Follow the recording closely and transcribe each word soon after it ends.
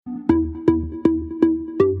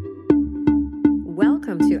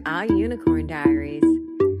Welcome to Our Unicorn Diaries,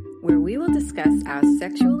 where we will discuss our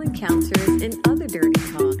sexual encounters and other dirty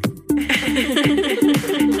talk.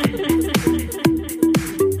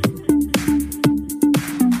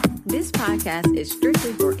 This podcast is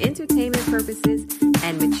strictly for entertainment purposes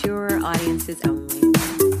and mature audiences only.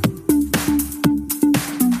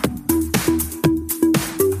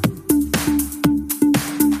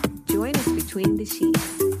 Join us between the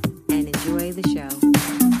sheets and enjoy the show.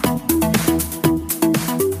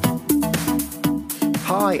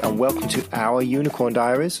 Hi, and welcome to Our Unicorn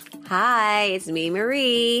Diaries. Hi, it's me,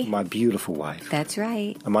 Marie. My beautiful wife. That's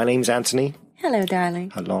right. And my name's Anthony. Hello,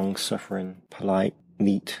 darling. A long-suffering, polite,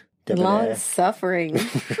 neat, debonair. Long suffering.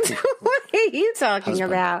 What are you talking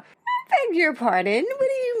Husband. about? I beg your pardon. What do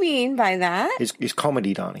you mean by that? It's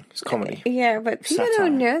comedy, darling. It's comedy. Yeah, but people Satire.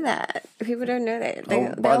 don't know that. People don't know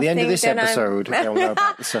that. By the end of think this that I'm- episode, they'll know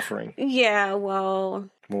about the suffering. Yeah, well,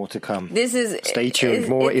 More to come. this is... Stay tuned.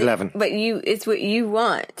 More at 11. But it's what you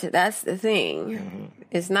want. That's the thing. Mm-hmm.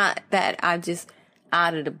 It's not that I just,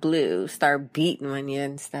 out of the blue, start beating on you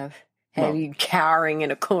and stuff. Have you cowering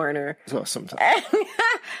in a corner. Well, sometimes.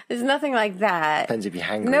 There's nothing like that. Depends if you're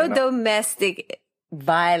hungry No or not. domestic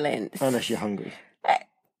violence. Unless you're hungry.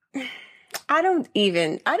 I don't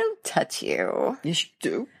touch you. Yes, you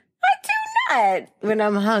do. I do not when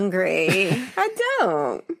I'm hungry. I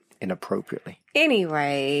don't. Inappropriately.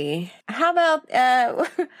 Anyway, how about,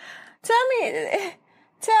 let's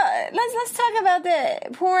talk about the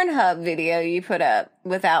Pornhub video you put up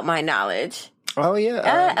without my knowledge. Oh,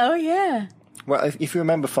 yeah. Oh, yeah. Well, if you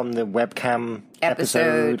remember from the webcam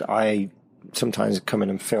episode, I sometimes come in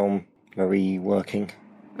and film Marie working.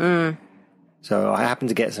 So I happened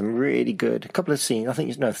to get some really good, a couple of scenes. I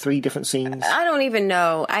think, 3 different scenes. I don't even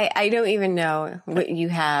know. I don't even know what you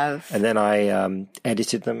have. And then I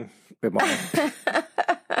edited them with my,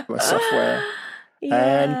 my software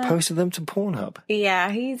and posted them to Pornhub. Yeah,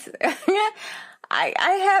 he's... I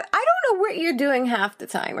don't know what you're doing half the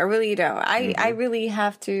time. I really don't. I really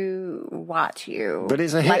have to watch you. But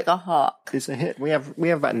it's a like hit. a hawk. It's a hit. We have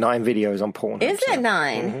about 9 videos on Pornhub. Is it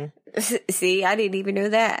 9? See, I didn't even know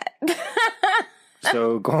that.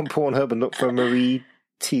 So go on Pornhub and look for Marie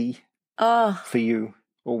T Oh, for you.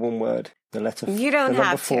 All one word. The letter. you don't the number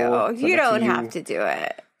have 4, to. the You letter don't U, have to do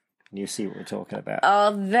it. and you see what we're talking about.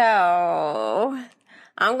 Although,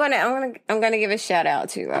 I'm gonna give a shout out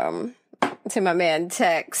to my man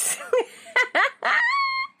Tex,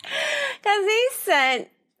 because he sent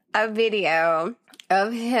a video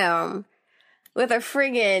of him with a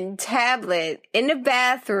friggin' tablet in the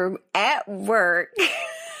bathroom at work,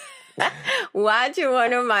 watching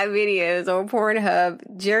one of my videos on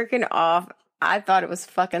Pornhub, jerking off. I thought it was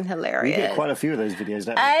fucking We hilarious. get quite a few of those videos,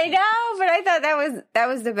 don't we? I know, but I thought that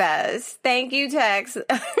was the best. Thank you, Tex.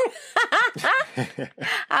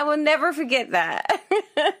 I will never forget that.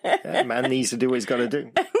 Yeah, man needs to do what he's got to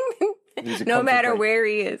do. No matter where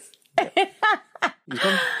he is. He's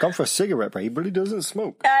gone for a cigarette break, but he doesn't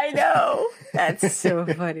smoke. I know. That's so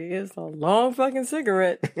funny. It's a long fucking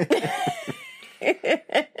cigarette.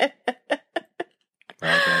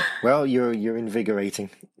 Okay. Well, you're invigorating.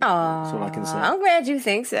 That's all I can say. I'm glad you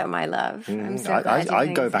think so, my love. I'm so glad you I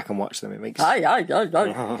think go so. back and watch them. It makes yeah,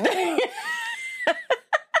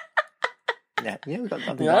 we've got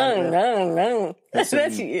nothing No. That's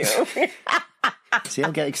you. See,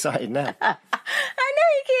 I'll get excited now. I know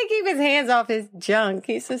he can't keep his hands off his junk.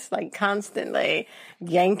 He's just like constantly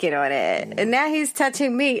yanking on it. And now he's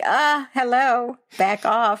touching me. Hello. Back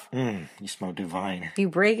off. You smell divine. You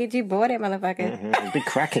break it, you bought it, motherfucker. There's a big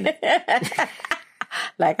crack in it.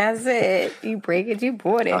 Like I said, you break it, you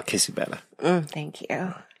bought it. I'll kiss you better. Thank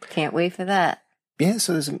you. Can't wait for that. Yeah,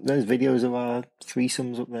 so there's videos of our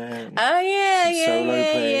threesomes up there. Oh, yeah. solo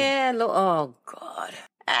play. Yeah. Oh, God.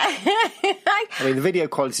 I mean, the video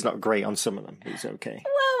quality's not great on some of them. It's okay.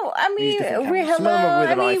 Well, I mean, different we're cameras. Some of them are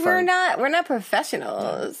with an iPhone. we're not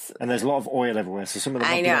professionals. And there's a lot of oil everywhere, so some of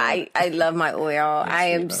them I are know. blurry. I love my oil. I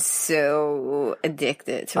am but- so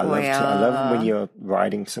addicted to oil. I love when you're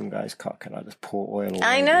riding some guy's cock and I just pour oil all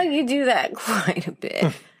I over know you. you do that quite a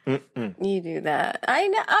bit. You do that. I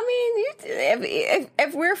know. I mean,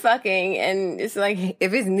 if we're fucking and it's like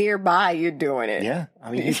if it's nearby, you're doing it. Yeah, I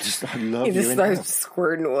mean, I love You you just in start there.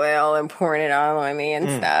 squirting oil and pouring it all on me and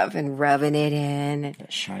stuff and rubbing it in.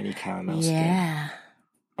 That shiny caramel skin. Yeah.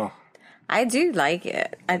 Oh, I do like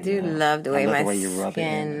it. I do love the way love my the way you rub it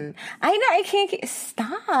skin. in. I know. I can't get.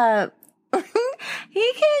 Stop.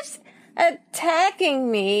 He keeps attacking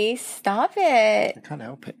me. Stop it. I can't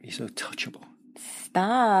help it. You're so touchable.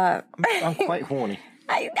 Stop. I'm quite horny.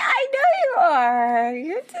 I know you are.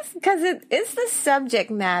 You're just because it's the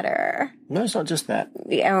subject matter. No, it's not just that.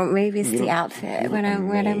 Yeah, or maybe it's the outfit what I'm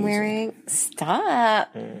wearing.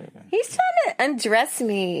 Stop. He's trying to undress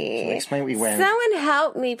me. So explain what you're wearing. Someone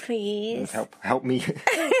help me, please. Help me.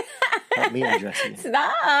 Help me undress you.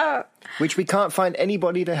 Stop. Which we can't find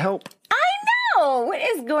anybody to help. What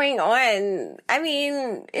is going on? I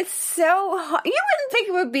mean, it's so hard. You wouldn't think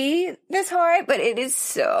it would be this hard, but it is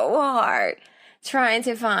so hard trying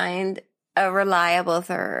to find a reliable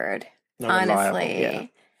third. Not honestly. Reliable,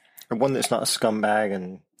 yeah. One that's not a scumbag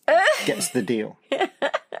and gets the deal. You're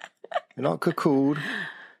not cuckooled.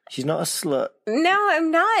 She's not a slut. No,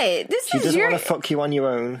 I'm not. She doesn't want to fuck you on your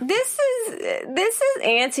own. This is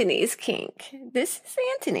Anthony's kink. This is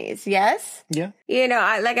Anthony's, yes? Yeah. You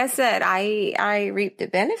know, like I said, I reap the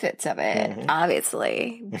benefits of it,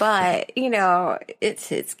 obviously. But, you know, it's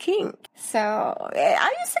his kink. So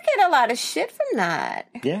I used to get a lot of shit from that.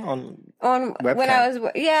 Yeah, on webcam. When I was,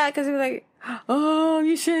 because it was like, oh,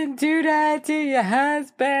 you shouldn't do that to your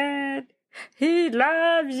husband. He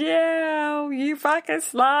loves you. You fucking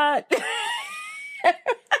slut.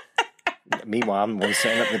 Meanwhile, I'm the one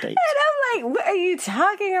setting up the dates. And I'm like, what are you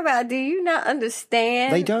talking about? Do you not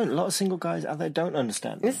understand? They don't. A lot of single guys out there don't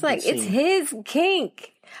understand. It's like, it's his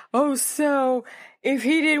kink. Oh, so if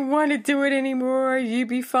he didn't want to do it anymore, you'd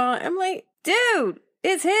be fine. I'm like, dude,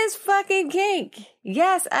 it's his fucking kink.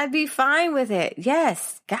 Yes, I'd be fine with it.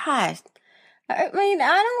 Yes. Gosh. I mean,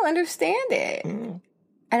 I don't understand it.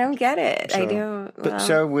 I don't get it. So, I don't. But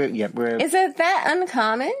so we're. Is it that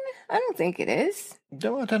uncommon? I don't think it is.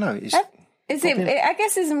 No, I don't know. I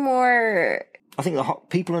guess it's more. I think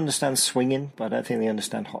people understand swinging, but I don't think they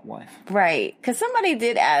understand hot wife. Right, because somebody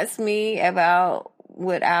did ask me about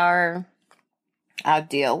what our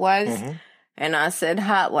deal was, and I said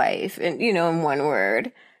hot wife, and in one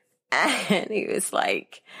word, and he was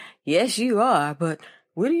like, "Yes, you are, but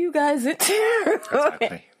what are you guys into?"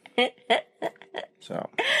 Exactly. So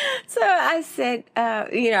I said,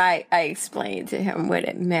 I explained to him what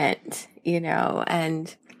it meant,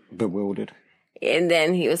 and bewildered. And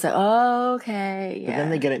then he was like, "Oh, okay." Yeah. But then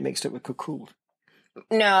they get it mixed up with cuckooled.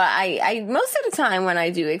 No, I most of the time when I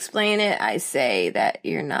do explain it, I say that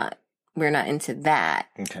we're not into that.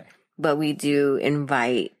 Okay. But we do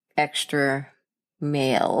invite extra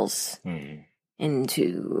males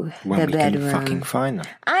into the bedroom. Can fucking find them.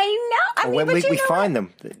 I know. When we find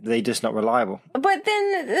them, they're just not reliable. But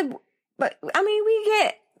then, we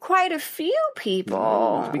get quite a few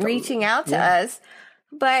people reaching out to us.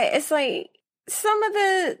 But it's like some of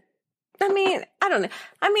the, I don't know.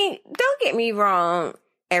 Don't get me wrong,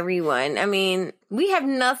 everyone. We have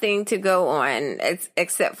nothing to go on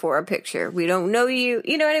except for a picture. We don't know you.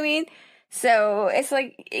 You know what I mean? So it's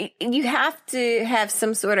like you have to have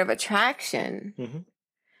some sort of attraction. Mm-hmm.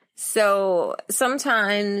 So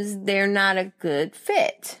sometimes they're not a good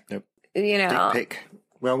fit. Yep. Dick pic.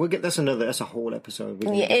 Well, that's a whole episode.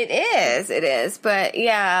 Yeah, it is. But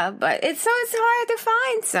it's hard to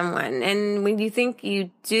find someone. And when you think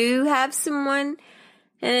you do have someone,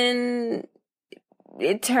 and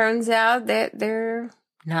it turns out that they're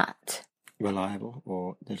not reliable,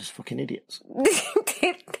 or they're just fucking idiots.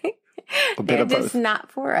 They're just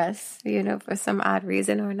not for us, for some odd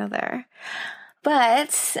reason or another.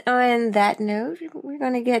 But on that note, we're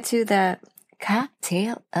going to get to the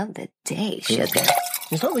cocktail of the day, sugar.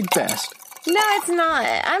 It's not the best. No, it's not.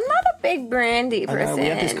 I'm not a big brandy person. We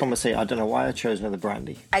had this conversation. I don't know why I chose another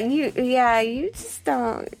brandy. You just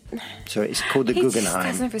don't. So it's called the Guggenheim. He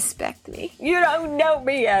just doesn't respect me. You don't know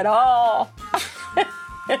me at all.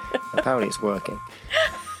 Apparently it's working.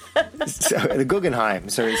 So the Guggenheim.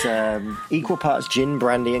 So it's equal parts gin,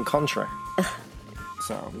 brandy, and Contra.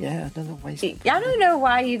 So yeah, I don't know why. I don't know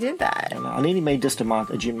why you did that. I nearly made just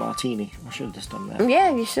a gin martini. I should have just done that. Yeah,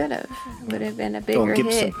 you should have. Would have been a bigger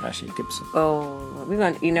Gibson, hit. Actually, Gibson. Oh, we're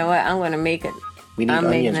gonna. You know what? I'm gonna make it. We need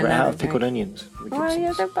onions. We're out of pickled onions. Well,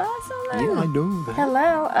 you're the boss on that. Yeah, I know that.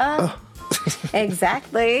 Hello.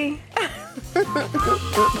 Exactly.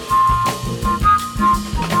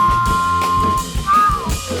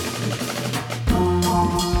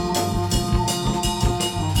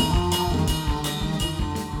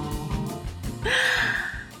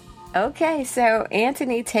 Okay, so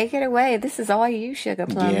Anthony, take it away. This is all you, Sugar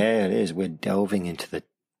Plum. Yeah, it is. We're delving into the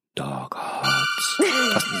dark hearts.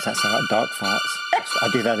 That's not dark farts.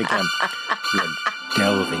 I'll do that again. We're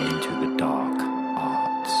delving into the dark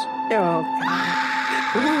arts. Oh,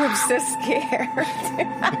 God. Ooh, I'm so scared.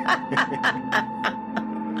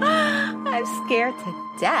 I'm scared to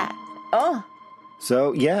death. Oh.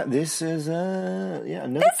 So, yeah, this is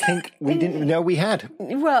another kink we didn't know we had.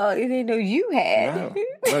 Well, you didn't know you had. No.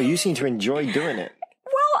 Well, you seem to enjoy doing it.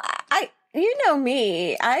 Well, you know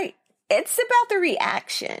me. It's about the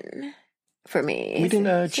reaction for me. We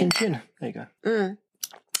did chin chin. There you go.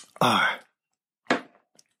 Ah.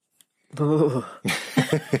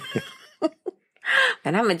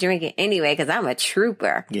 And I'm going to drink it anyway because I'm a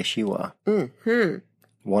trooper. Yes, you are. Mm-hmm.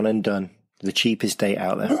 One and done. The cheapest date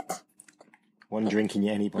out there. One drinking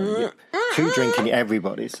you anybody. Two drinking you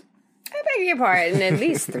everybody's. I beg your pardon. At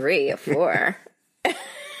least 3 or 4.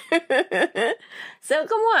 So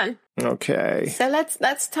come on. Okay. So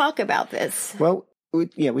let's talk about this. Well,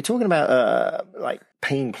 we're talking about like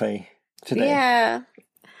pain play today. Yeah.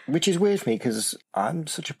 Which is weird for me because I'm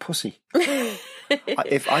such a pussy.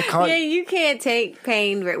 If I can't... Yeah, you can't take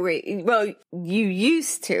pain. Well, you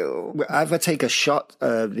used to. If I take a shot,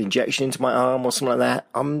 injection into my arm or something like that,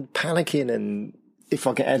 I'm panicking. And if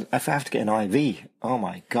I have to get an IV, oh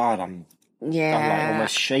my God, I'm like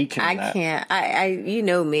almost shaking. I can't. You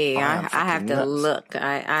know me. I have to nuts. look.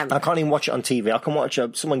 I can't even watch it on TV. I can watch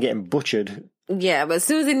someone getting butchered. Yeah, but as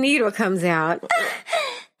soon as the needle comes out,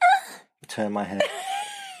 turn my head.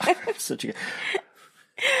 Such a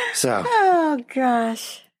so. Oh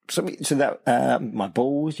gosh. So that my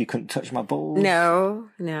balls. You couldn't touch my balls. No,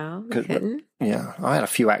 you couldn't. Yeah, I had a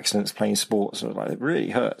few accidents playing sports, so like it really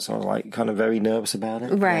hurt. So I was like kind of very nervous about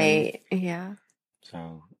it. Right. Yeah.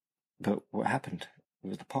 So, but what happened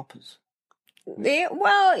with the poppers? We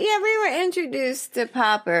were introduced to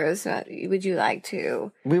poppers. Would you like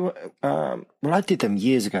to? We were. Well, I did them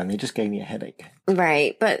years ago, and they just gave me a headache.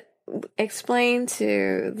 Right, but explain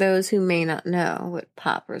to those who may not know what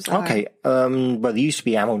poppers are. Okay. Well, they used to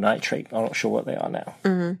be amyl nitrate. I'm not sure what they are now.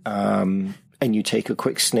 Mm-hmm. And you take a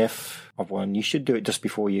quick sniff of one. You should do it just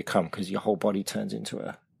before you come because your whole body turns into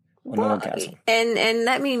an orgasm. And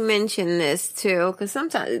let me mention this too, because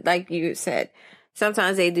sometimes, like you said,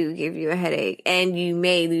 sometimes they do give you a headache, and you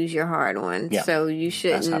may lose your hard one. Yeah, so you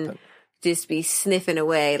shouldn't just be sniffing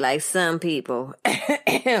away like some people.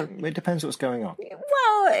 It depends what's going on.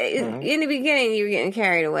 Well, in the beginning, you were getting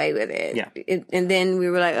carried away with it. Yeah. And then we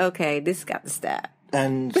were like, okay, this got to stop.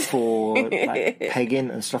 And for like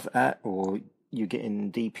pegging and stuff like that, or you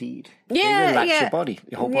getting DP'd. Yeah, it relax your body.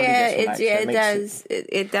 Your whole body gets relaxed. It does.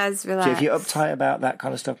 It does relax. So if you're uptight about that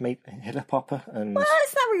kind of stuff, maybe hit a popper. And well,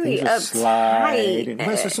 it's not really uptight. uptight.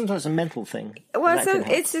 Well, so sometimes it's a mental thing. Well,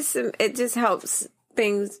 it just helps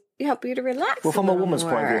things. Help you to relax. Well, from a woman's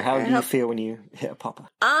point of view, how do you feel when you hit a popper?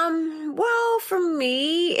 Well, for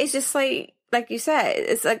me, it's just like you said,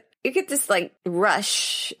 it's like you get this like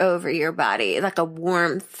rush over your body, like a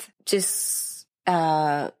warmth just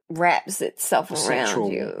wraps itself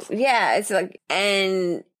around you. Warmth. Yeah, it's like,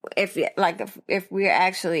 and if we're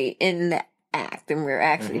actually in the act and we're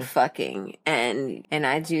actually fucking and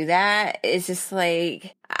I do that, it's just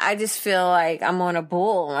like I just feel like I'm on a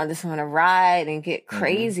bull. I just want to ride and get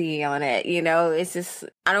crazy on it. You know, it's just,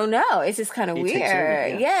 I don't know. It's just kind of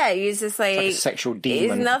weird. Yeah. It's just like a sexual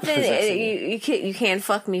demon. It's nothing. You can't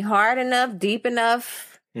fuck me hard enough, deep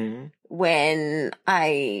enough when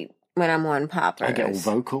I'm on poppers. I get all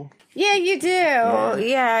vocal. Yeah, you do.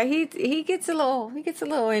 Yeah, he gets a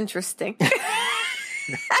little interesting.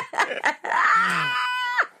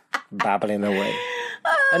 Babbling away.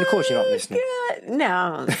 And of course you're not listening. God.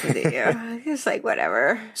 No, it's like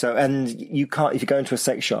whatever. So, and you can't, if you go into a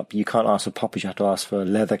sex shop, you can't ask for poppers, you have to ask for a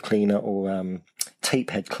leather cleaner or tape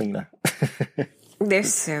head cleaner. They're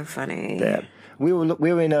so funny. Yeah. We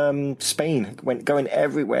were in Spain, going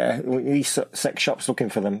everywhere, these sex shops looking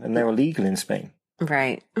for them, and they're illegal in Spain.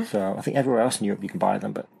 Right. So I think everywhere else in Europe you can buy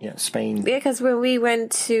them, but yeah, Spain. Yeah, because when we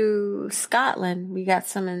went to Scotland, we got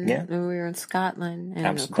some when we were in Scotland, and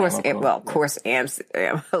Amsterdam, of course,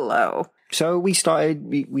 Amsterdam. Hello. So we started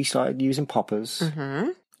using poppers. Mm-hmm.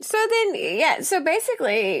 So then, so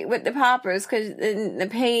basically with the poppers, because the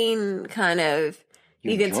pain kind of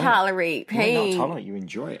you can tolerate pain. You not tolerate, you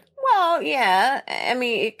enjoy it. Well, yeah. I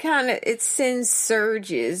mean, it sends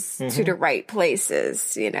surges to the right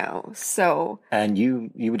places, you know. So. And you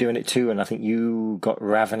were doing it too, and I think you got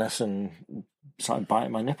ravenous and started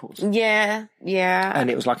biting my nipples. Yeah, yeah. And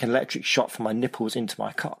it was like an electric shot from my nipples into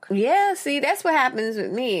my cock. Yeah, see, that's what happens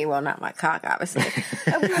with me. Well, not my cock, obviously.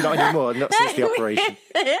 Not anymore, not since the operation.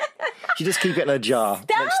 She just keep it in a jar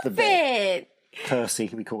next to the bed. Percy,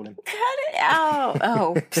 we call him. Cut it out.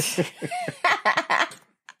 Oh.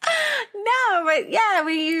 No, but yeah,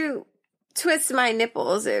 when you twist my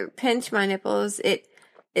nipples or pinch my nipples, it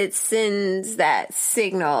sends that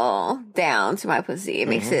signal down to my pussy. It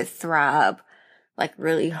makes it throb like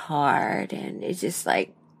really hard, and it's just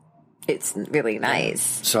like it's really nice.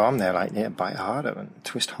 So I'm there like, bite harder and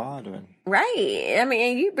twist harder. And Right. I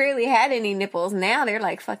mean, you barely had any nipples. Now they're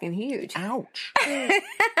like fucking huge. ouch.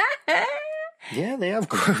 Yeah, they have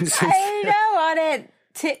grown since. I know, all that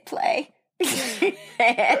tit play.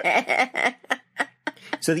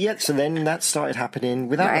 So then that started happening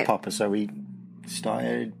without Right. the popper. So we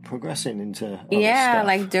started progressing into other Yeah, stuff.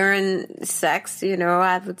 like during sex,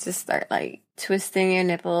 I would just start like twisting your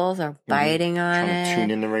nipples or biting on trying it. to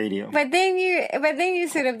tune in the radio. But then you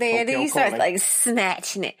sit up there and then Okay, you start calling. like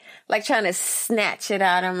snatching it, like trying to snatch it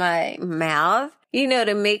out of my mouth,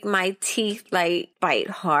 to make my teeth like bite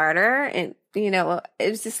harder. And, it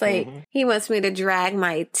was just like, he wants me to drag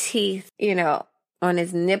my teeth, on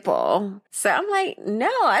his nipple. So I'm like,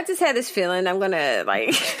 no, I just had this feeling I'm going to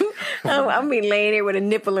like, I'm be laying there with a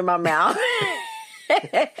nipple in my mouth.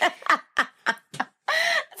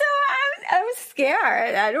 I was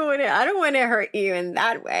scared. I don't want to hurt you in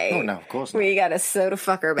that way. Oh, no, of course not. Where you got to sew the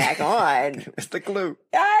fucker back on. It's the glue.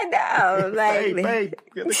 I know. Like, Hey, babe,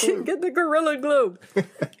 get the glue. Get the Gorilla Glue.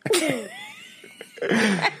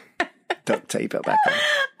 Duct tape it back on.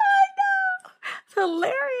 It's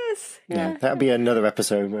hilarious. Yeah, that'd be another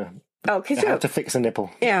episode where Oh, could I you? have to fix a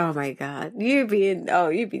nipple. Yeah, oh my God. You'd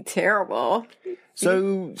be terrible.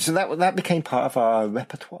 So that became part of our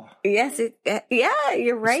repertoire. Yes, yeah,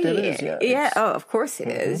 you're right. still is, yeah. Oh, of course it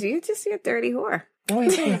is. You're a dirty whore. Oh,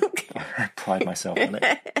 yeah. I pride myself on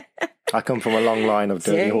it. I come from a long line of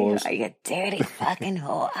dirty whores. You dirty fucking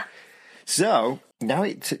whore. So now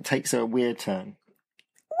it takes a weird turn.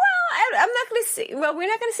 I'm not going to say, well, we're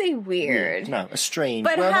not going to say weird. No, a strange.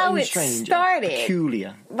 But well, how not even it strange, started.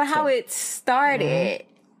 Peculiar. But how it started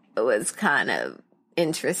was kind of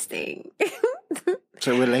interesting.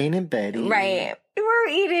 So we're laying in bed. Eating. Right. We were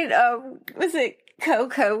eating, was it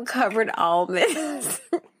cocoa covered almonds?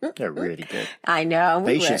 They're really good. I know.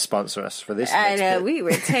 They should sponsor us for this. I next know. bit. We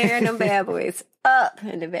were tearing them bad boys up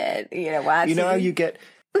in the bed. Watching. You know how you get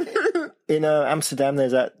in Amsterdam?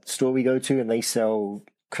 There's that store we go to, and they sell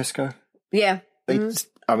Crisco. Yeah.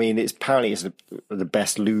 I mean, it's the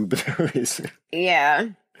best lube there is. Yeah.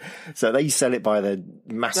 So they sell it by the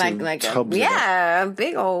massive Like tubs. a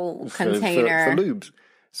big old container. for lubes.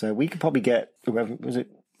 So we could probably get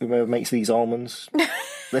whoever makes these almonds.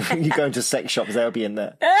 You go into sex shops, they'll be in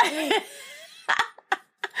there. I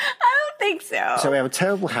don't think so. So we have a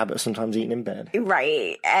terrible habit of sometimes eating in bed.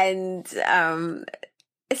 Right. And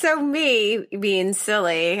so me being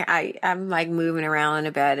silly, I'm like moving around in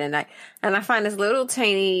the bed and I find this little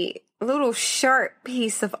sharp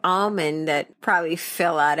piece of almond that probably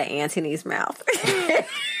fell out of Anthony's mouth.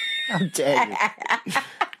 How dare you?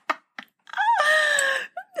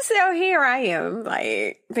 So here I am,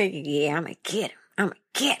 like thinking, yeah, I'm gonna get him.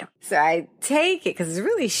 So I take it because it's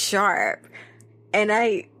really sharp, and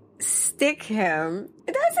I stick him.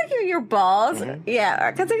 Did I stick you in your balls? Mm-hmm. Yeah,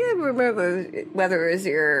 because I can't remember whether it was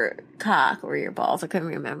your cock or your balls. I couldn't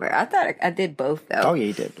remember. I thought I did both though. Oh, yeah,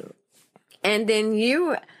 you did. And then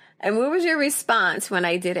and what was your response when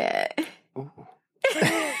I did it? Ooh.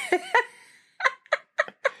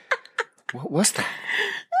 What was that?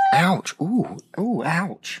 Ouch. Ooh,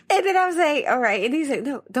 ouch. And then I was like, all right. And he's like,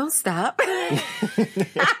 no, don't stop.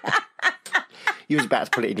 You was about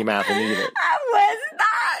to put it in your mouth and eat it. I was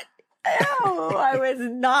not. No, I was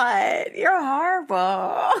not. You're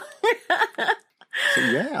horrible. So,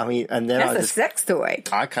 yeah, I mean, and then That's a sex toy.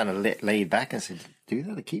 I kind of laid back and said, do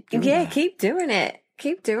that, keep doing Yeah, that. keep doing it.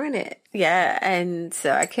 Keep doing it. Yeah, and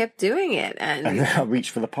so I kept doing it. And And then I reached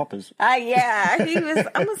for the poppers. yeah, he was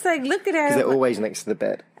almost like looking at Because they're him. always next to the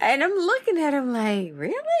bed. And I'm looking at him like,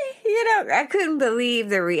 really? I couldn't believe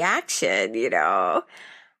the reaction,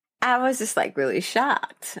 I was just like really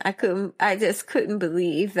shocked. I just couldn't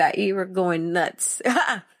believe that you were going nuts.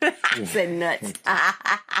 I said nuts.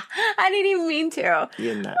 I didn't even mean to.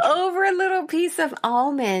 You're nuts. Over a little piece of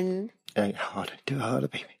almond. Hey, harder, do it harder,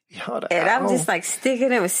 baby. Harder. And I'm Ow. just like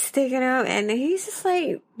sticking him, and he's just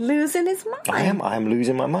like losing his mind. I am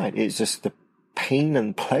losing my mind. It's just the pain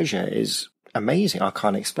and pleasure is amazing. I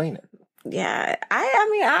can't explain it. Yeah,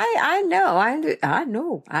 I know.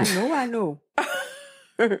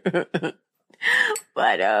 But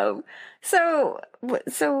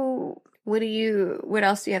so what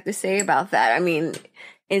else do you have to say about that? I mean,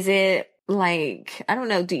 is it like, I don't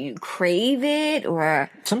know, do you crave it or?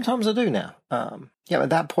 Sometimes I do now. Yeah, at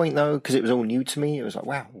that point though, because it was all new to me, it was like,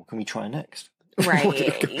 wow, what can we try next?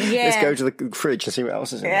 Right. Yeah. Let's go to the fridge and see what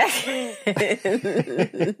else is in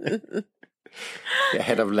it. The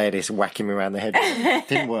head of lettuce whacking me around the head.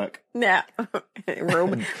 Didn't work. No.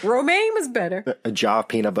 Romaine was better. A jar of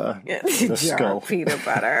peanut butter. The Jar skull. of peanut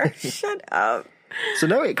butter. Shut up. So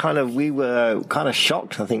no, we were kind of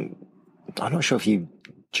shocked. I'm not sure if you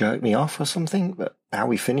jerked me off or something, but how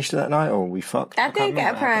we finished that night, or we fucked. I think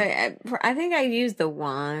I used the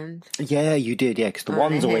wand. Yeah, you did. Yeah, because the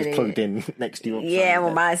wand's always plugged in next to your. Yeah,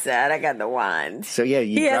 on my side, I got the wand. So yeah,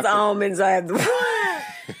 he has almonds. I have the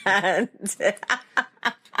wand.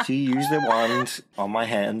 So you use the wand on my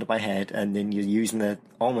head, under my head, and then you're using the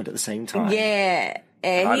almond at the same time. Yeah,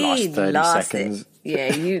 and I lost 30 seconds. It.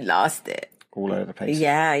 Yeah, you lost it. All over the place.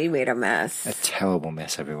 Yeah, you made a mess. A terrible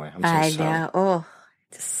mess everywhere. I'm so sorry. I know. Oh,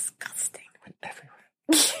 disgusting. Went everywhere.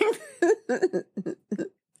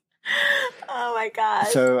 Oh my gosh.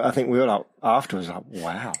 So I think we were like, afterwards, like,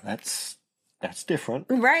 wow, that's different.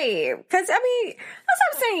 Right. Because, I mean, that's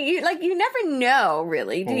what I'm saying. You never know,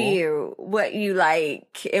 really, do you, what you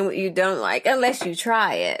like and what you don't like, unless you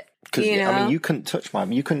try it. Because, you couldn't touch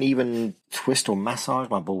you couldn't even twist or massage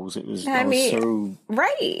my balls. I was so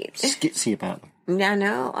skitsy about them. I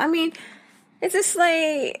know. I mean, it's just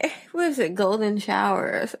like, what is it, golden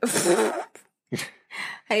showers?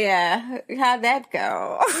 Yeah. How'd that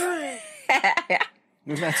go? Yeah,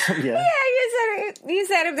 you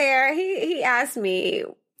said it there. He asked me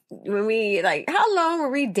when we how long were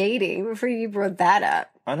we dating before you brought that up?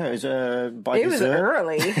 I know it was It was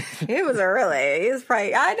early. It was early. It was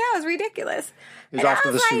probably. I know, it's ridiculous. It was after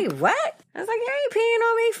I was like, what? I was like, you ain't peeing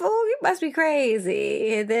on me, fool. You must be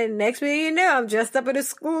crazy. And then next thing you know, I'm dressed up in a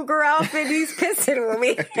schoolgirl outfit. He's pissing on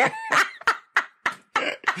me.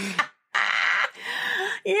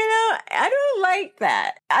 I don't like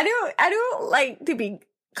that. I don't like to be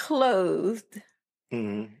clothed.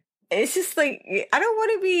 Mm-hmm. It's just like, I don't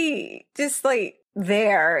want to be just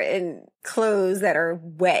there in clothes that are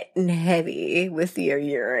wet and heavy with your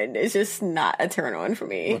urine. It's just not a turn on for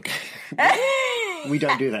me. Okay. We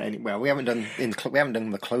don't do that anymore. We haven't done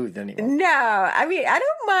the clothes anymore. No, I mean, I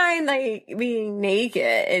don't mind being naked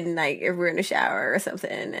and if we're in the shower or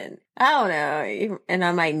something, and I don't know, and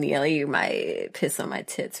I might kneel, you might piss on my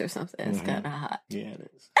tits or something. It's kind of hot. Yeah,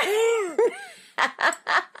 it is.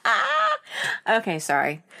 Okay,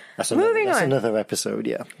 sorry. That's another episode.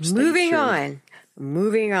 Yeah. Moving on.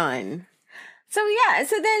 So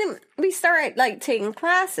so then we start taking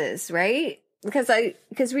classes, right? Because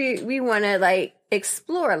we want to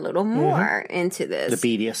explore a little more into this.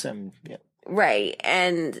 The BDSM, yeah. Right.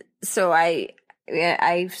 And so I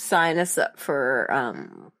signed us up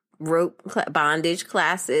for rope bondage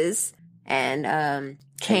classes and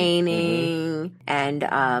caning and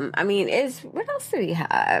what else do we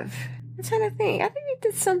have? I'm trying to think. I think we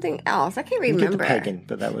did something else. I can't remember. We did the pegging,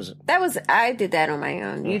 but that was I did that on my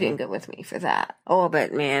own. You didn't go with me for that. Oh,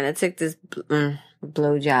 but man, I took this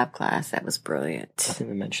blowjob class. That was brilliant. I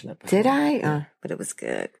think we mentioned that before. Did I? But it was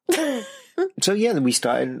good. So yeah, then we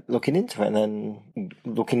started looking into it, and then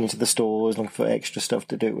looking into the stores, looking for extra stuff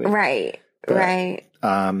to do with. Right. Right.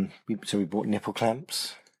 So we bought nipple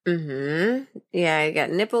clamps. Mm-hmm. Yeah, I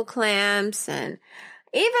got nipple clamps, and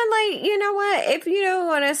even you know what? If you don't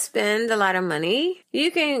want to spend a lot of money,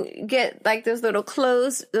 you can get those little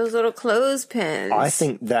clothespins. I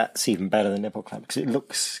think that's even better than nipple clamp because it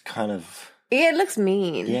looks kind of. Yeah, it looks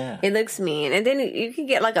mean. Yeah. It looks mean. And then you can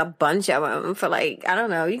get a bunch of them for I don't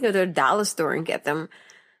know, you can go to a dollar store and get them.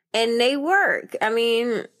 And they work. I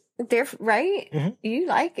mean, they're, right? Mm-hmm. You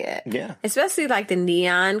like it. Yeah. Especially the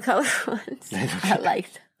neon color ones. I like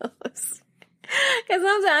those. Because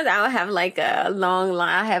sometimes I'll have a long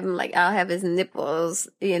line. I'll have his nipples,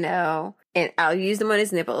 and I'll use them on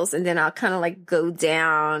his nipples, and then I'll kind of go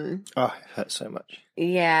down. Oh, it hurts so much.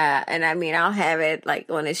 Yeah, and I mean, I'll have it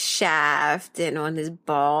on his shaft and on his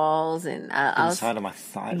balls, and inside of my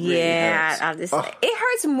thigh. Yeah, I'll just. Oh. It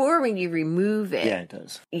hurts more when you remove it. Yeah, it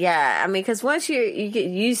does. Yeah, I mean, because once you get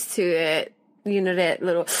used to it, that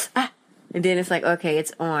little and then it's okay,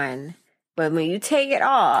 it's on. But when you take it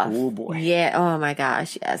off, oh boy, yeah, oh my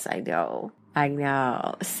gosh, yes, I know.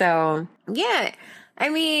 So yeah, I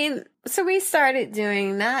mean. So we started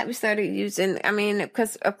doing that. We started using,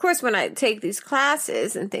 because of course when I take these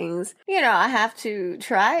classes and things, I have to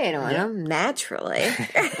try it on them naturally.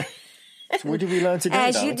 So what did we learn to do?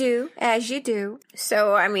 As you do.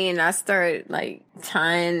 So, I started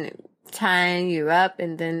tying you up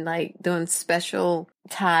and then doing special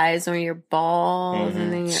ties on your balls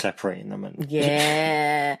and then separating them.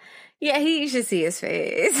 Yeah. Yeah, you should see his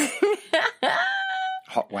face.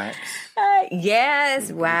 Hot wax.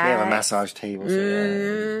 Yes, wax. We have a massage table.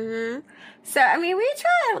 So, we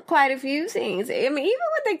tried quite a few things. Even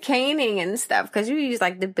with the caning and stuff, because you use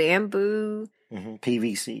the bamboo.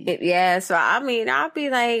 PVC. So, I'll be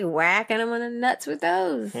whacking him on the nuts with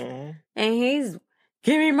those. And he's,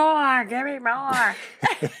 give me more.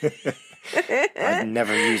 I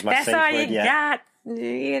never use my safe word yet. That's all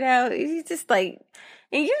you got. You just like,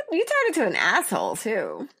 and you turn into an asshole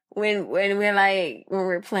too. When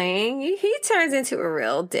we're playing, he turns into a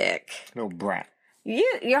real dick. Little brat.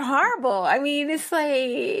 You're horrible. I mean, it's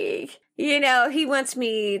like, he wants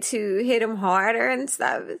me to hit him harder and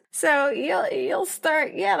stuff. So you'll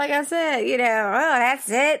start, like I said, oh, that's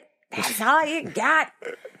it. That's all you got.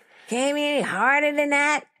 Can't be any harder than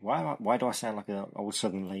that. Why do I sound like an old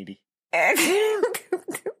Southern lady? Because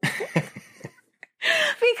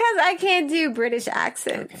I can't do British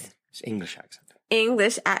accents. Okay. It's English accent.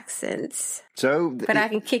 English accents. So, but I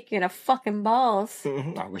can kick you in the fucking balls.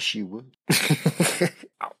 I wish you would.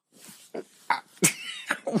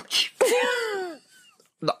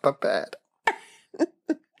 Not prepared.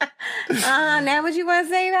 Now what you want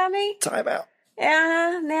to say about me? Time out.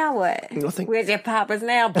 Now what? Nothing. Where's your poppers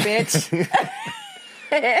now, bitch?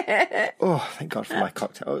 Oh, thank God for my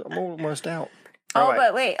cocktail. I'm almost out. Right.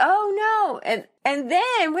 But wait. Oh, no. And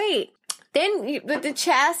then, wait. Then with the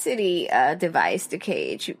chastity device, the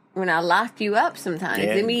cage, when I locked you up sometimes.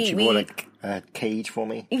 Yeah, then you bought a cage for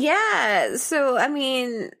me. Yeah. So, I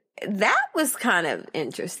mean, that was kind of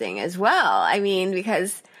interesting as well. I mean,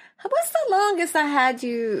 because what's the longest I had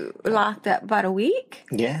you locked up? About a week?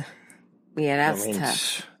 Yeah. Yeah, that's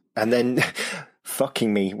tough. And then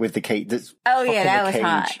fucking me with the cage. Oh, yeah, that was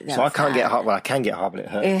hot. So I can't get hot. Well, I can get hot, but it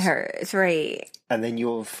hurts. It hurts, right. And then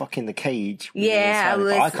you're fucking the cage. Yeah,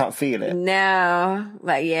 I can't feel it. No,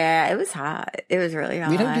 but yeah, it was hot. It was really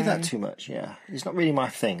hot. We don't do that too much, yeah. It's not really my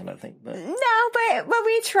thing, I don't think. But no, but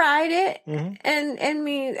we tried it, and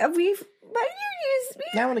we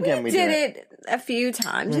now and again we did it a few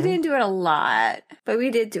times. We didn't do it a lot, but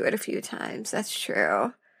we did do it a few times. That's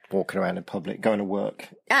true. Walking around in public, going to work.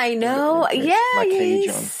 I know. My cage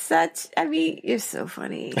on. You're so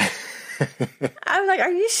funny. I was like,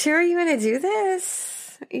 are you sure you want to do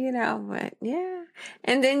this? But yeah.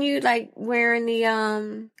 And then you like wearing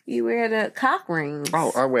you wear the cock rings.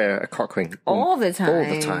 Oh, I wear a cock ring. All the time. All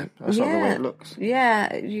the time. That's not the way it looks. Yeah.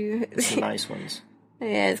 The nice ones.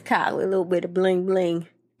 Yeah, it's cock with a little bit of bling bling.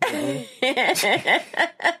 Oh,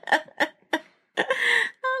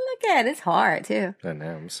 look at it. It's hard too. I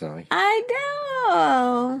know, I'm sorry. I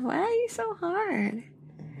know. Why are you so hard?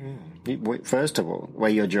 First of all, way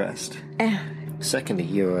you're dressed. Secondly,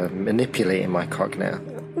 you're manipulating my cock now.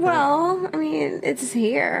 Well, I mean, it's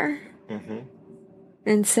here.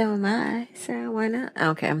 And so am I. So why not?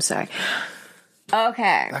 Okay, I'm sorry.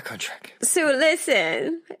 Okay. Back on track. So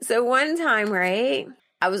listen. So one time, right,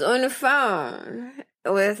 I was on the phone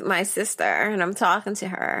with my sister and I'm talking to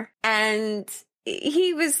her. And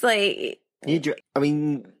he was like... the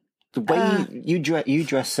way you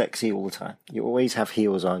dress sexy all the time. You always have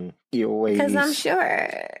heels on. You always... Because I'm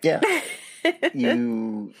sure. Yeah.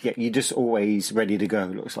 You're just always ready to go,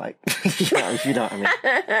 looks like. You know what I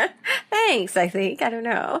mean? Thanks, I think. I don't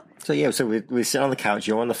know. So we're sitting on the couch,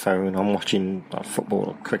 you're on the phone, I'm watching football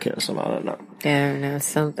or cricket or something, I don't know. I don't know,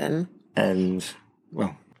 something. And,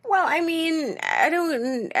 well, I mean, I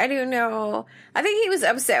don't know. I think he was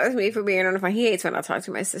upset with me for being on the phone. He hates when I talk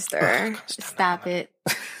to my sister. Oh, Stop it.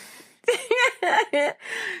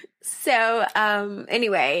 So,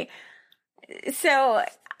 anyway, so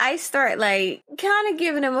I start like kind of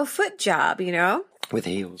giving him a foot job, with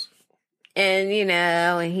heels. And,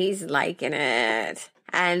 and he's liking it.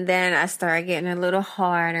 And then I start getting a little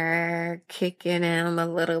harder, kicking him a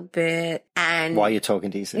little bit. And while you're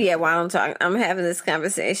talking to your sister? Yeah, while I'm talking. I'm having this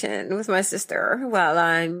conversation with my sister while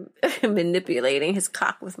I'm manipulating his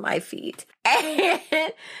cock with my feet. And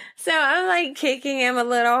so I'm like kicking him a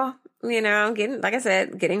little, I'm getting, like I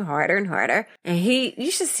said, getting harder and harder. And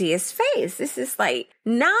you should see his face. This is like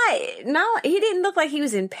he didn't look like he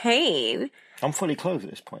was in pain. I'm fully clothed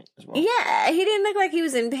at this point as well. Yeah, he didn't look like he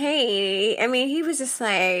was in pain. I mean, he was just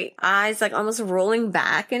like, eyes like almost rolling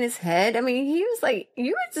back in his head. I mean, he was like,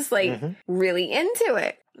 you were just like really into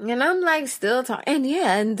it. And I'm like still talking, and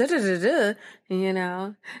yeah, and da-da-da-da,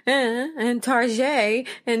 and Target,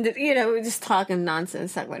 and, we're just talking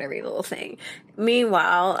nonsense, talking about every little thing.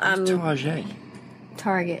 Meanwhile,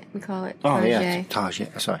 Target, we call it. Oh, Target. yeah,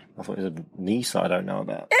 Target. Sorry, I thought it was a niece I don't know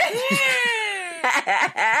about.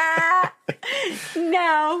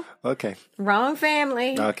 No. Okay. Wrong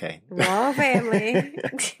family. Okay. Wrong family.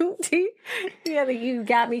 Yeah, you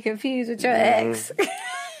got me confused with your ex.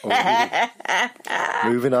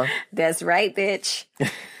 Moving on. That's right, bitch.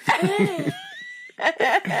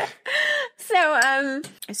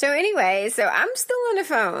 So anyway, I'm still on the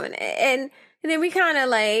phone, and then we kind of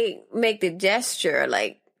like make the gesture,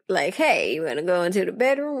 like like, hey, you want to go into the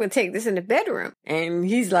bedroom? We'll take this in the bedroom. And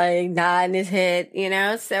he's like nodding his head, you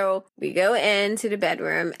know? So we go into the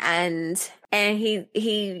bedroom and you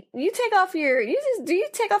take off do you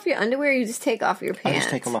take off your underwear or you just take off your pants? I just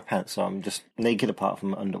take off my pants, so I'm just naked apart from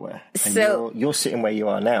my underwear. And so you're sitting where you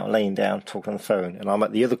are now, laying down, talking on the phone, and I'm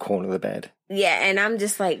at the other corner of the bed. Yeah, and I'm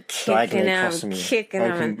just like kicking him.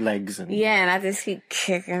 Open legs. And I just keep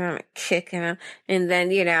kicking him. And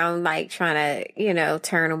then, I'm like trying to,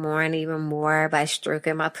 turn him on even more by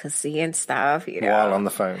stroking my pussy and stuff, While on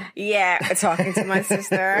the phone. Yeah, talking to my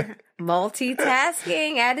sister.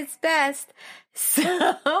 Multitasking at its best.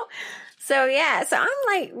 So yeah, so I'm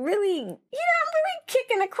like really, I'm really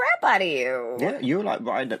kicking the crap out of you. Yeah, you were like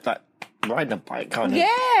riding a bike kind of. Yeah,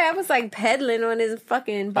 I was like pedaling on his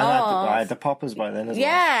fucking balls. I had the poppers by then as well.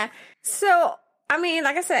 Yeah. So, I mean,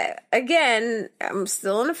 like I said, again, I'm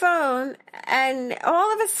still on the phone, and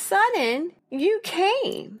all of a sudden, you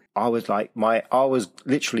came. I was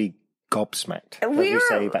literally gobsmacked, as we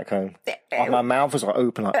say back home. My mouth was like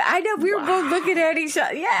open. Like, I know, we were both looking at each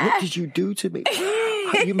other. Yeah. What did you do to me?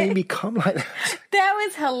 You made me come like that. That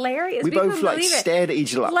was hilarious. We both stared at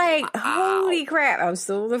each other. Like, holy crap, I'm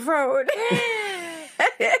still on the phone.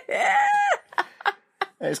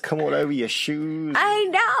 It's come all over your shoes. I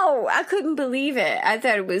know. I couldn't believe it. I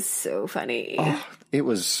thought it was so funny. Oh, it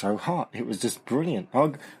was so hot. It was just brilliant.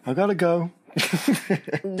 I gotta go.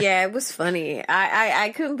 Yeah, it was funny.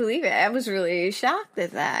 I couldn't believe it. I was really shocked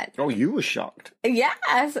at that. Oh, you were shocked?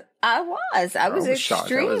 Yes, I was. I was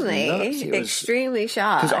extremely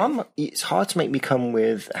shocked. Because it's hard to make me come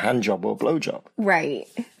with hand job or blow job. Right.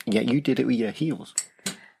 Yeah, you did it with your heels.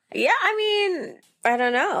 Yeah, I mean, I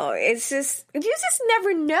don't know. It's just, you just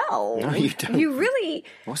never know. No, you don't. You really.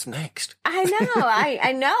 What's next? I know.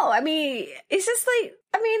 I know. I mean, it's just like,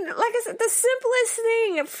 like I said, the simplest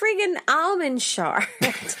thing, a friggin' almond shard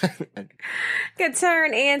could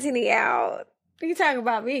turn Anthony out. You talk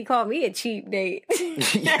about me, call me a cheap date.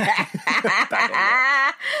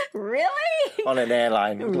 Really? On an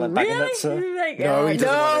airline. Like, bag of nuts, sir? Like, no, he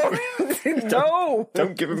doesn't want it. No.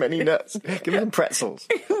 Don't give him any nuts. Give him pretzels.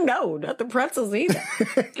 No, not the pretzels either.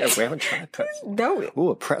 Yeah, we haven't tried pretzels. No. Ooh,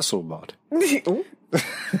 a pretzel mod. Ooh.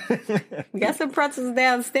 We got some pretzels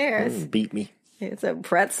downstairs. Beat me. It's some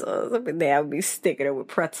pretzels. Up in there, I'll be sticking it with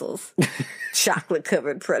pretzels. Chocolate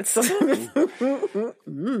covered pretzels. We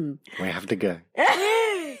have to go.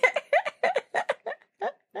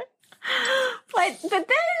 But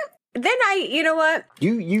then I, you know what?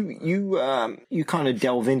 You kind of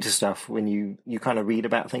delve into stuff when you kind of read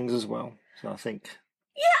about things as well. So I think.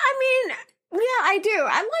 Yeah, I mean, yeah, I do.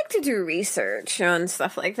 I like to do research on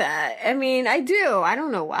stuff like that. I mean, I do. I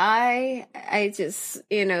don't know why. I just,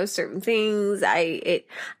 certain things. I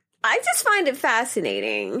just find it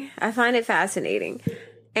fascinating. I find it fascinating.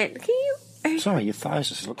 And can you? Sorry, your thighs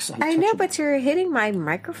just look so. I know, but you're hitting my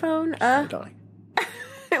microphone. Sorry, darling.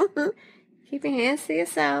 Keep your hands to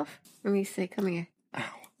yourself. Let me see. Come here. Ow.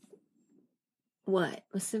 What?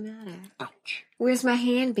 What's the matter? Ouch. Where's my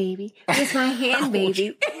hand, baby? Where's my hand,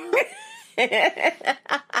 baby? Yeah,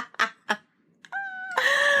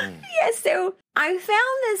 so I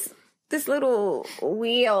found this little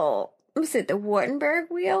wheel. Was it the Wartenberg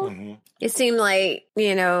wheel? Mm-hmm. It seemed like,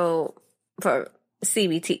 for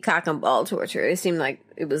CBT, cock and ball torture, it seemed like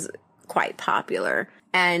it was quite popular.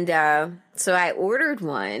 And so I ordered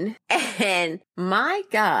one, and my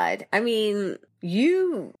God, this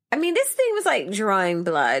thing was like drawing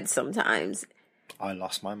blood sometimes. I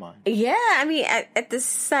lost my mind. Yeah, I mean, at the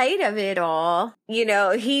sight of it all,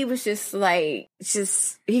 he was just like,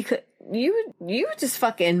 you were just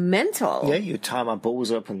fucking mental. Yeah, you tie my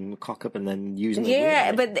balls up and cock up and then use them.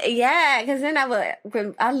 Yeah, because then I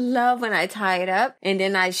love when I tie it up and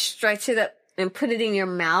then I stretch it up and put it in your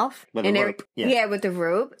mouth. With the rope. Yeah, with the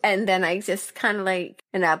rope. And then I just kind of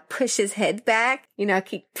and I push his head back. I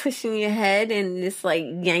keep pushing your head and just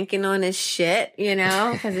yanking on his shit,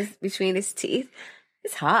 because it's between his teeth.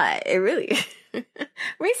 It's hot. It really.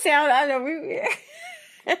 We sound. I don't know.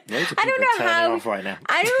 I don't know how. Off right now.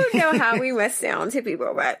 I don't know how we must sound to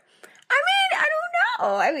people, but I don't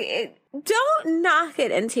know. Don't knock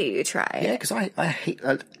it until you try it. Yeah, because I hate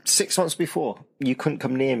 6 months before you couldn't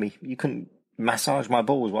come near me. You couldn't massage my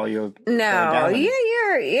balls while you're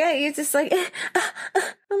you're just like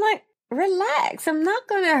I'm like, relax, I'm not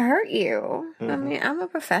gonna hurt you. Mm-hmm. I mean, I'm a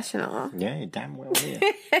professional. Yeah, you're damn well here.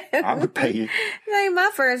 I would pay you. Like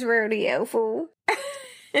my first rodeo, fool.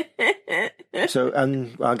 So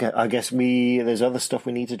I guess there's other stuff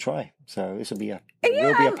we need to try, so this will be a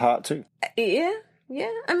part 2. Yeah, Yeah,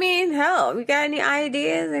 I mean, hell, we got any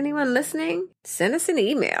ideas? Anyone listening? Send us an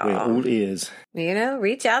email. We're all ears. You know,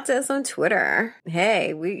 reach out to us on Twitter.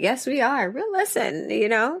 Hey, we are. We'll listen, you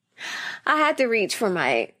know. I had to reach for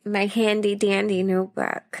my handy dandy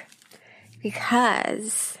notebook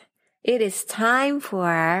because it is time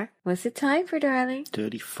for, what's it time for, darling?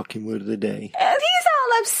 Dirty fucking word of the day. And he's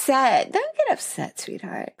all upset. Don't get upset,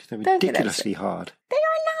 sweetheart. They're ridiculously hard. They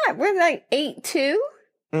are not. We're like 8-2.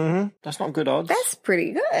 Mm-hmm. That's not good odds. That's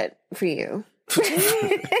pretty good for you.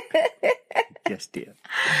 Yes, dear.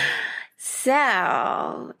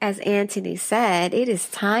 So, as Anthony said, it is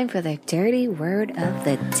time for the dirty word of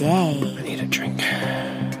the day. I need a drink.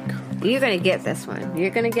 You're going to get this one.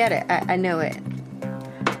 You're going to get it. I know it.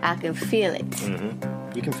 I can feel it.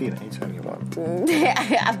 Mm-hmm. You can feel it anytime you want.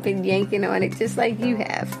 I've been yanking on it just like you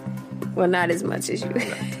have. Well, not as much as you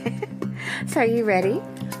have. So, are you ready?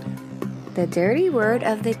 The dirty word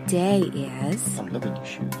of the day is... I'm loving your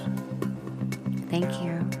shoes. Thank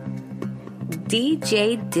you.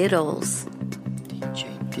 DJ Diddles. DJ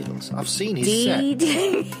Diddles. I've seen his set.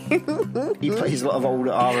 He plays a lot of old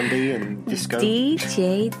R&B and disco.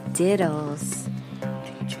 DJ Diddles.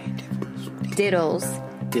 DJ Diddles. Diddles.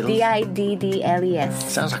 Diddles. Diddles.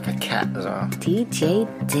 Sounds like a cat as well. DJ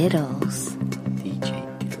Diddles. DJ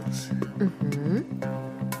Diddles. Mm-hmm.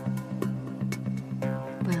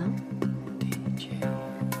 Well. DJ.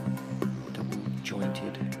 Double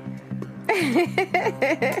jointed.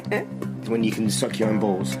 When you can suck your own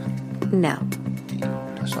balls. No.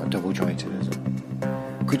 That's not double jointed, is it?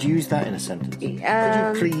 Could you use that in a sentence? Could you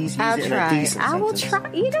please use I'll it in try. a decent I will sentence?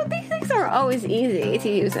 try. You know, these things are always easy to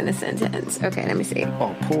use in a sentence. Okay, let me see.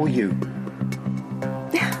 Oh, poor you.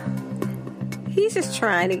 He's just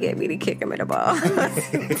trying to get me to kick him in the balls.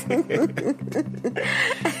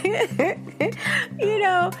 You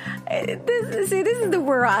know, this is the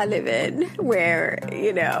world I live in, where,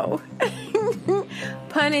 you know,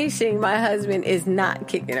 punishing my husband is not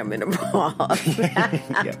kicking him in the balls.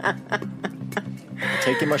 Yeah.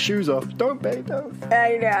 Taking my shoes off. Don't, babe, don't.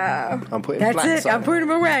 I know. I'm putting That's flats it. on. I'm putting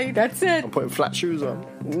them away. That's it. I'm putting flat shoes on.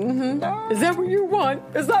 Mm-hmm. No. Is that what you want?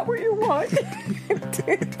 Is that what you want?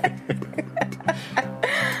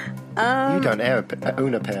 You don't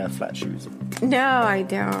own a pair of flat shoes. No, I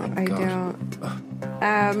don't. I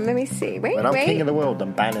don't. Let me see. Wait, When I'm king of the world,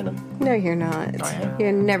 I'm banning them. No, you're not. I am.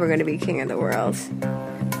 You're never going to be king of the world.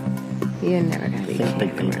 You're never going to be king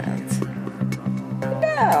Big of the people. world.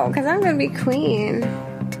 No, because I'm going to be queen.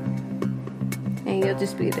 And you'll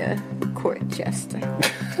just be the court jester.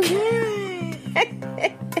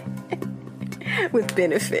 With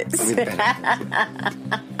benefits. With benefits.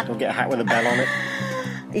 Don't get a hat with a bell on it.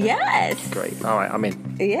 Yes. Great. All right, I'm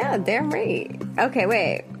in. Yeah, damn right. Okay,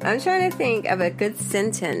 wait. I'm trying to think of a good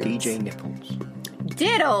sentence. DJ Nipples.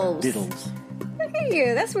 Diddles. Diddles. Look at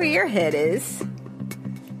you. That's where your head is.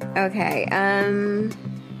 Okay.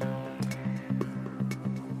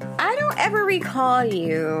 I don't ever recall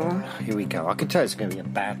you. Here we go. I can tell it's going to be a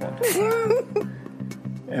bad one.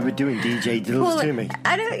 Ever doing DJ Diddles to me?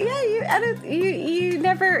 I don't. Yeah, you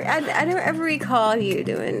never. I don't ever recall you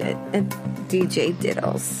doing a DJ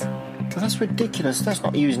Diddles. Well, that's ridiculous. That's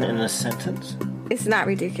not using it in a sentence. It's not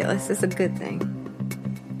ridiculous. It's a good thing.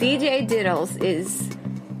 DJ Diddles is.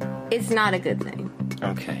 It's not a good thing.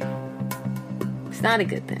 Okay. It's not a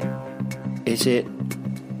good thing. Is it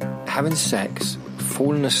having sex,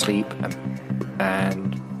 falling asleep,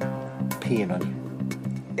 and peeing on you?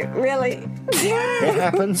 Really? It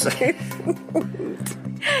happens.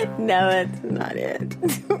 No, that's not it.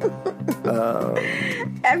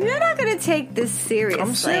 If you're not going to take this seriously.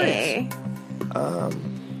 I'm serious.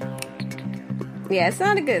 Yeah, it's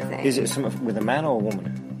not a good thing. Is it something with a man or a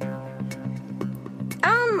woman?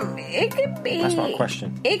 It could be. That's not a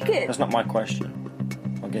question. It could. That's not my question.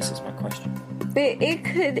 I guess it's my question. It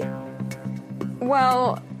could.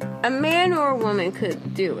 Well, a man or a woman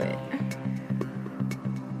could do it.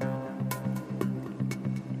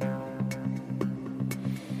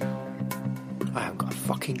 I haven't got a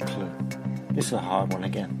fucking clue. This is a hard one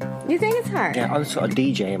again. You think it's hard? Yeah, I've just got a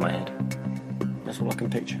DJ in my head. That's all I can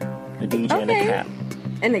picture. A DJ and a cat.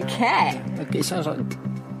 And a cat. It sounds like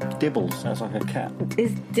Dibbles. Sounds like a cat.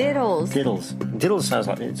 It's Diddles. Diddles. Diddles sounds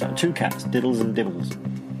like it's like two cats. Diddles and Dibbles.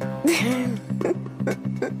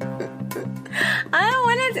 I don't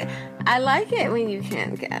want to. I like it when you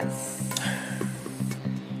can't guess.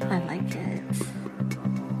 I like it.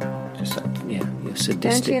 Just like, yeah, you're sadistic.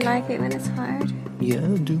 Don't you like it when it's hard? Yeah,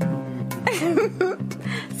 I do.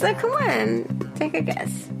 So come on, take a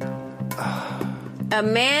guess. A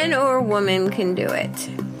man or a woman can do it.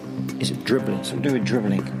 Is it dribbling? Something to do with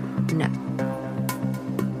dribbling. No.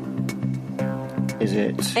 Is is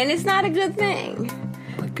it? And it's not a good thing.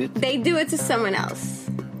 A good thing? They do it to someone else.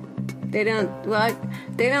 They won't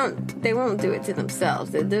do it to themselves.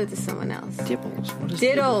 They'll do it to someone else. Dibbles. What is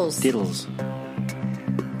Diddles. Diddles.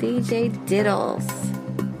 DJ Diddles.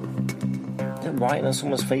 They're writing on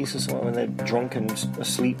someone's face or something when they're drunk and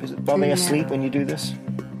asleep. Are they asleep when you do this?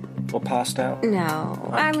 Or passed out? No.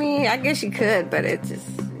 I mean, I guess you could, but it just...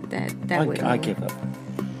 That wouldn't... I give up.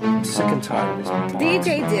 Sick and tired of this.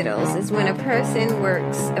 DJ Diddles is when a person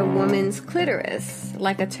works a woman's clitoris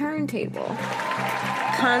like a turntable,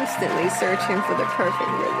 constantly searching for the perfect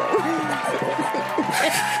rhythm.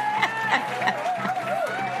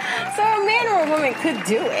 So a man or a woman could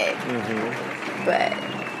do it, but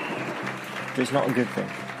it's not a good thing.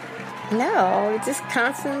 no, just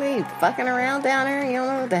constantly fucking around down there. You don't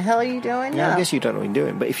know what the hell you're doing. Yeah, no. I guess you don't know what you're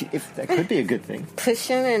doing, but if that could be a good thing.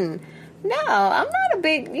 Pushing and no, I'm not a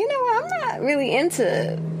big. I'm not really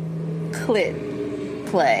into clit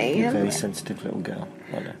play. You're a very sensitive little girl.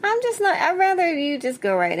 I'm just not. I'd rather you just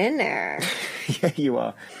go right in there. Yeah, you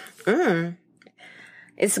are.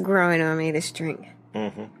 It's growing on me, this drink.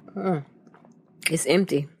 It's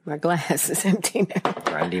empty. My glass is empty now.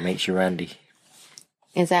 Randy makes you Randy.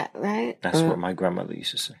 Is that right? That's what my grandmother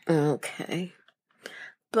used to say. Okay.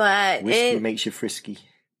 But Whiskey makes you frisky.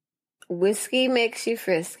 Whiskey makes you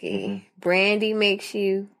frisky. Brandy makes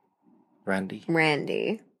you... Randy.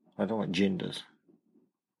 I don't know what gin does.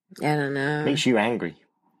 I don't know. Makes you angry.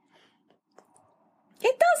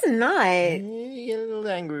 It does not. You get a little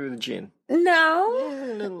angry with the gin. No. Yeah,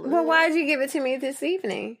 a little, Well, why did you give it to me this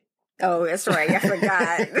evening? Oh, that's right. I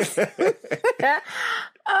forgot.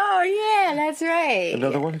 Oh, yeah, that's right.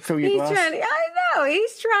 Another one? Fill your glass? I know.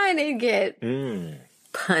 He's trying to get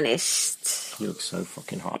punished. You look so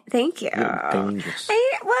fucking hot. Thank you. You look dangerous.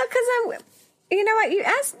 Well, because I'm... You know what? Did you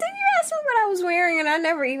ask me what I was wearing, and I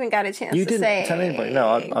never even got a chance to say. You didn't tell anybody. No,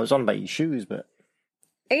 I was on about your shoes, but...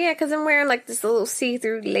 Yeah, because I'm wearing like this little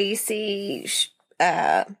see-through lacy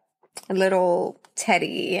little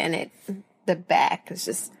teddy, and the back is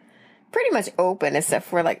just pretty much open except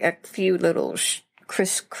for like a few little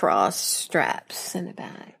crisscross straps in the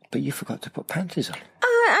back. But you forgot to put panties on.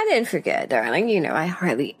 I didn't forget, darling. I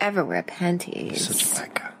hardly ever wear panties. Such a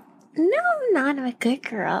bad girl. No, I'm not a good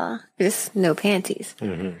girl. Just no panties.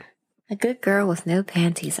 A good girl with no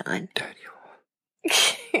panties on. Dirty.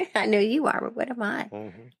 I know you are, but what am I?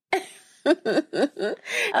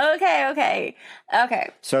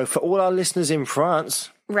 Okay. So for all our listeners in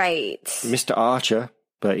France, right, Mr. Archer,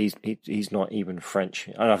 but he's not even French.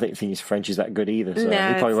 I don't think his French is that good either. So no,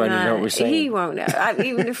 he probably won't even know what we're saying. He won't know.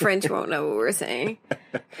 Even the French won't know what we're saying.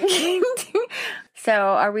 So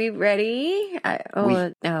are we ready?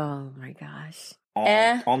 Oh my gosh.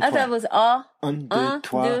 I thought it was un,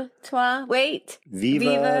 deux, trois. Wait.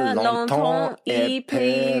 Vive longtemps et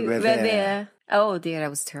persévère. Oh dear, that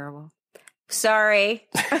was terrible. Sorry.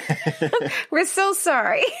 We're so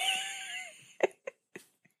sorry.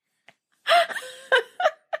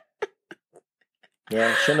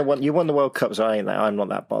 Yeah, you won the World Cup, so I'm not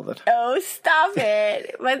that bothered. Oh, stop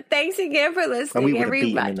it. But thanks again for listening, and we would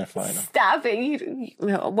everybody. Have beaten in the final. Stop it.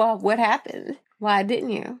 Well, what happened? Why didn't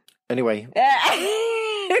you? Anyway.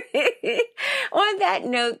 On that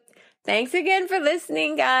note, thanks again for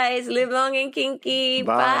listening, guys. Live long and kinky.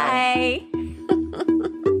 Bye.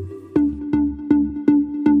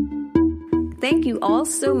 Thank you all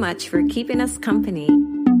so much for keeping us company.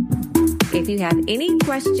 If you have any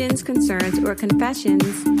questions, concerns, or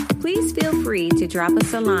confessions, please feel free to drop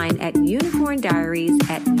us a line at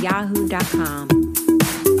unicorndiaries@yahoo.com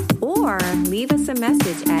or leave us a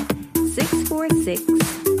message at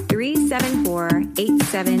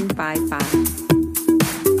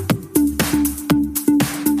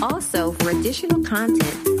 646-374-8755. Also, for additional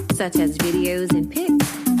content, such as videos and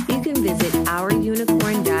pics, you can visit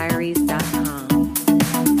ourunicorndiaries.com.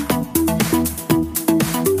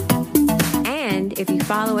 And if you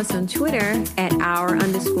follow us on Twitter at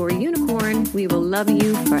 @our_unicorn, we will love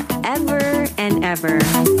you forever and ever.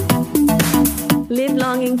 Live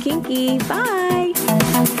long and kinky. Bye.